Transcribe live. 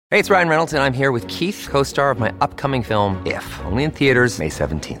Hey, it's Ryan Reynolds, and I'm here with Keith, co-star of my upcoming film, If, only in theaters May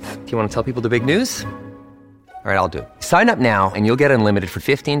 17th. Do you want to tell people the big news? All right, I'll do it. Sign up now and you'll get unlimited for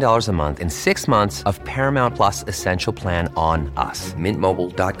 $15 a month and 6 months of Paramount Plus Essential Plan on us.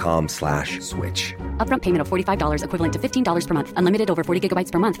 MintMobile.com/switch. Upfront payment of $45 equivalent to $15 per month. Unlimited over 40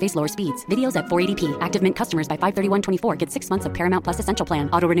 gigabytes per month. Face lower speeds. Videos at 480p. Active Mint customers by 531.24 get 6 months of Paramount Plus Essential Plan.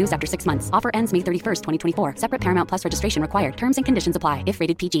 Auto renews after 6 months. Offer ends May 31st, 2024. Separate Paramount Plus registration required. Terms and conditions apply if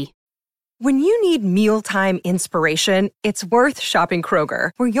rated PG. When you need mealtime inspiration, it's worth shopping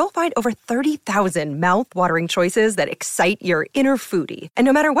Kroger, where you'll find over 30,000 mouth-watering choices that excite your inner foodie. And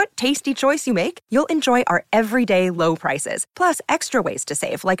no matter what tasty choice you make, you'll enjoy our everyday low prices, plus extra ways to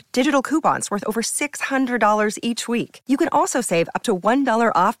save, like digital coupons worth over $600 each week. You can also save up to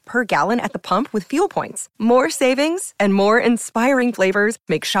 $1 off per gallon at the pump with fuel points. More savings and more inspiring flavors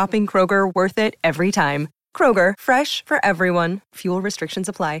make shopping Kroger worth it every time. Kroger, fresh for everyone. Fuel restrictions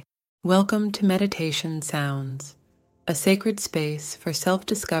apply. Welcome to Meditation Sounds, a sacred space for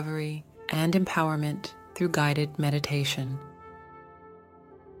self-discovery and empowerment through guided meditation.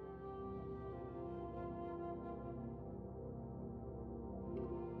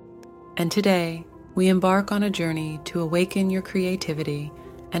 And today, we embark on a journey to awaken your creativity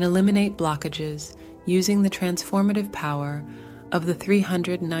and eliminate blockages using the transformative power of the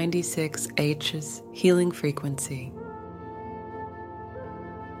 396 H's healing frequency.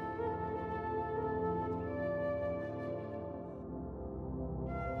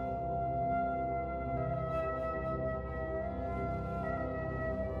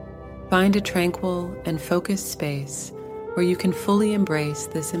 Find a tranquil and focused space where you can fully embrace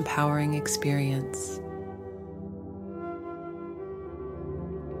this empowering experience.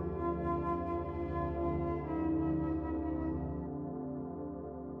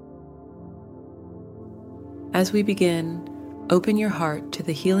 As we begin, open your heart to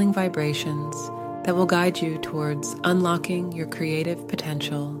the healing vibrations that will guide you towards unlocking your creative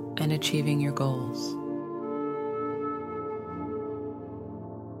potential and achieving your goals.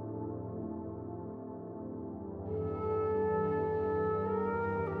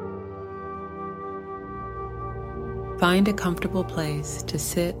 Find a comfortable place to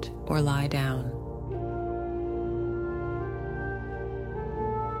sit or lie down.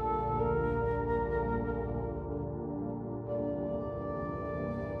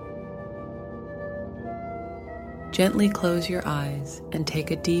 Gently close your eyes and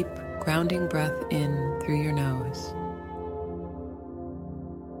take a deep, grounding breath in through your nose.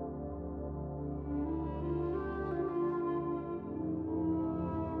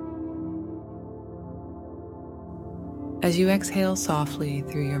 As you exhale softly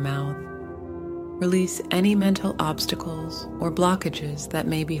through your mouth, release any mental obstacles or blockages that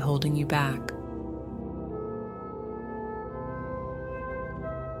may be holding you back.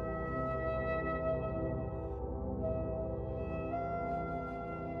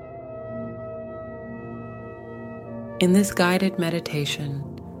 In this guided meditation,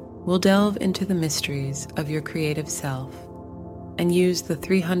 we'll delve into the mysteries of your creative self and use the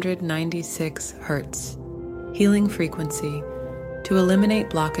 396 Hertz healing frequency to eliminate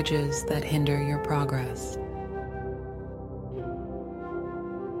blockages that hinder your progress.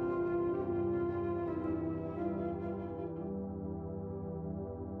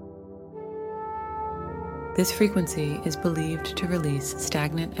 This frequency is believed to release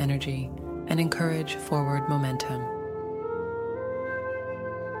stagnant energy and encourage forward momentum.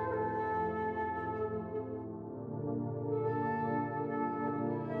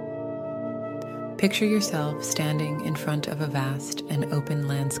 Picture yourself standing in front of a vast and open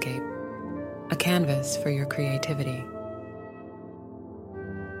landscape, a canvas for your creativity.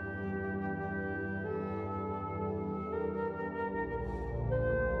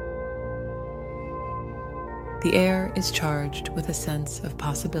 The air is charged with a sense of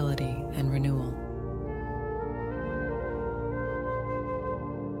possibility and renewal.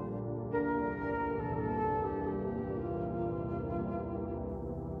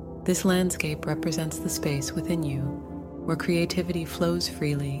 This landscape represents the space within you where creativity flows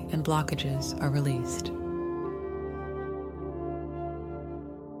freely and blockages are released.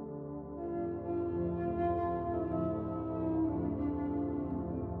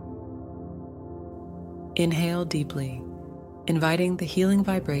 Inhale deeply, inviting the healing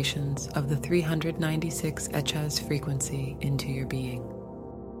vibrations of the 396 Hz frequency into your being.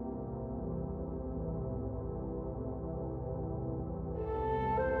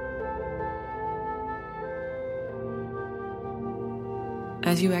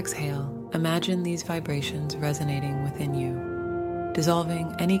 As you exhale, imagine these vibrations resonating within you,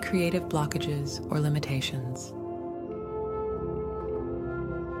 dissolving any creative blockages or limitations.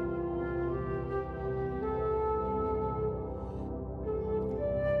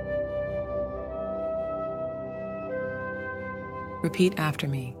 Repeat after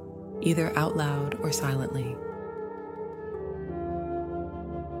me, either out loud or silently.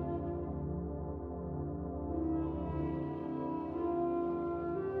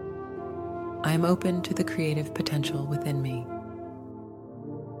 I am open to the creative potential within me.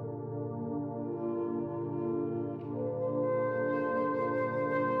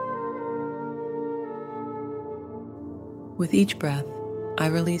 With each breath, I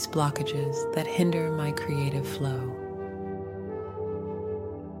release blockages that hinder my creative flow.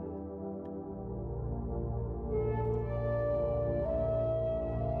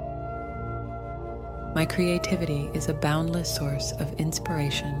 My creativity is a boundless source of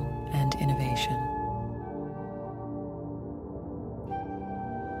inspiration and innovation.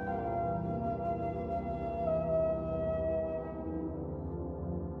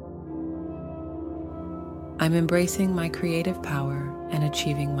 I'm embracing my creative power and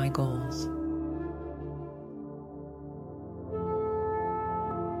achieving my goals.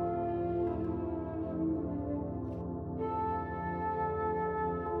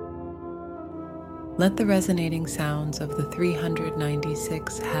 Let the resonating sounds of the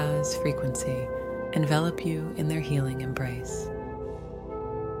 396 Has frequency envelop you in their healing embrace.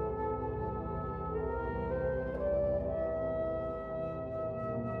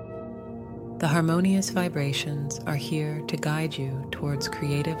 The harmonious vibrations are here to guide you towards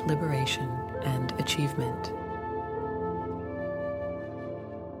creative liberation and achievement.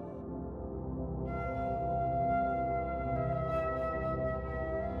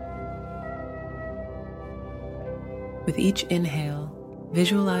 With each inhale,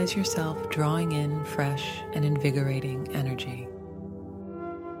 visualize yourself drawing in fresh and invigorating energy.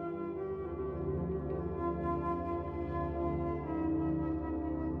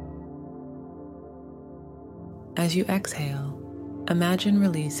 As you exhale, imagine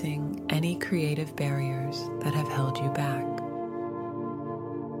releasing any creative barriers that have held you back.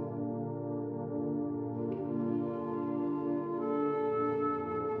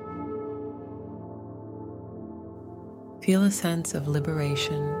 Feel a sense of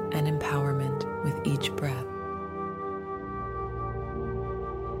liberation and empowerment with each breath.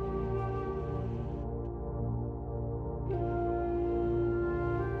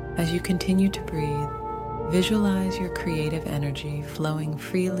 As you continue to breathe, visualize your creative energy flowing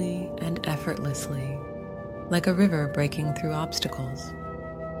freely and effortlessly, like a river breaking through obstacles.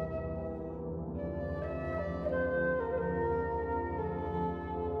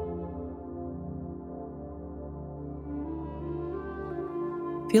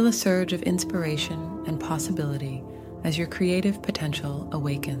 Feel a surge of inspiration and possibility as your creative potential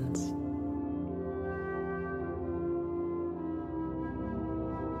awakens.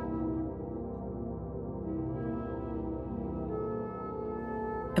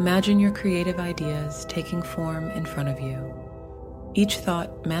 Imagine your creative ideas taking form in front of you, each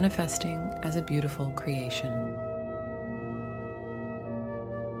thought manifesting as a beautiful creation.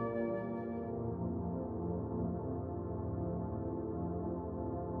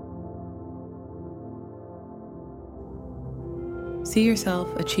 See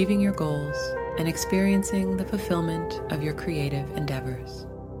yourself achieving your goals and experiencing the fulfillment of your creative endeavors.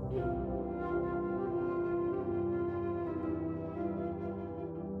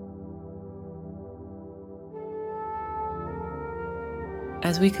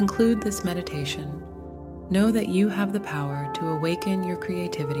 As we conclude this meditation, know that you have the power to awaken your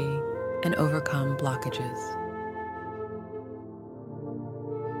creativity and overcome blockages.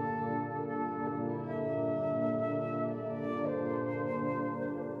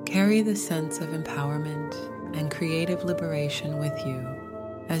 Carry the sense of empowerment and creative liberation with you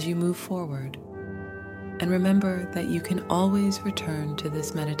as you move forward, and remember that you can always return to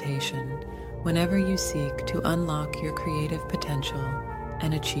this meditation whenever you seek to unlock your creative potential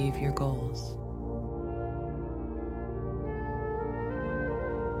and achieve your goals.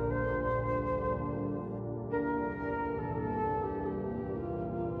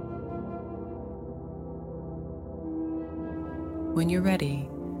 When you're ready,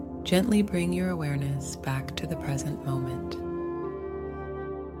 gently bring your awareness back to the present moment.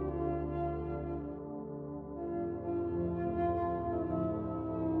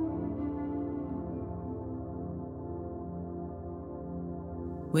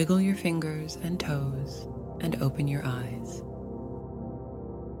 Wiggle your fingers and toes and open your eyes.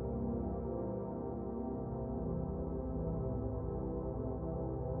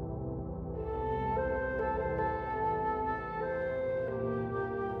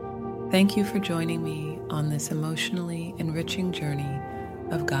 Thank you for joining me on this emotionally enriching journey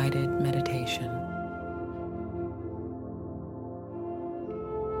of guided meditation.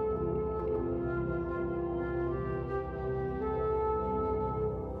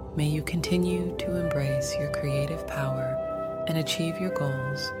 may you continue to embrace your creative power and achieve your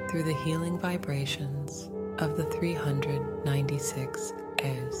goals through the healing vibrations of the 396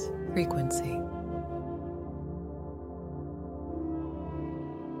 Hz frequency.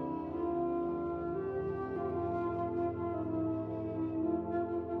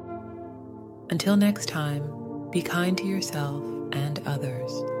 Until next time, be kind to yourself and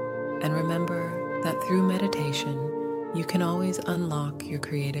others, and remember that through meditation, you can always unlock your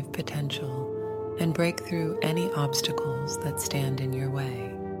creative potential and break through any obstacles that stand in your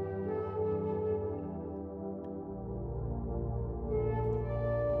way.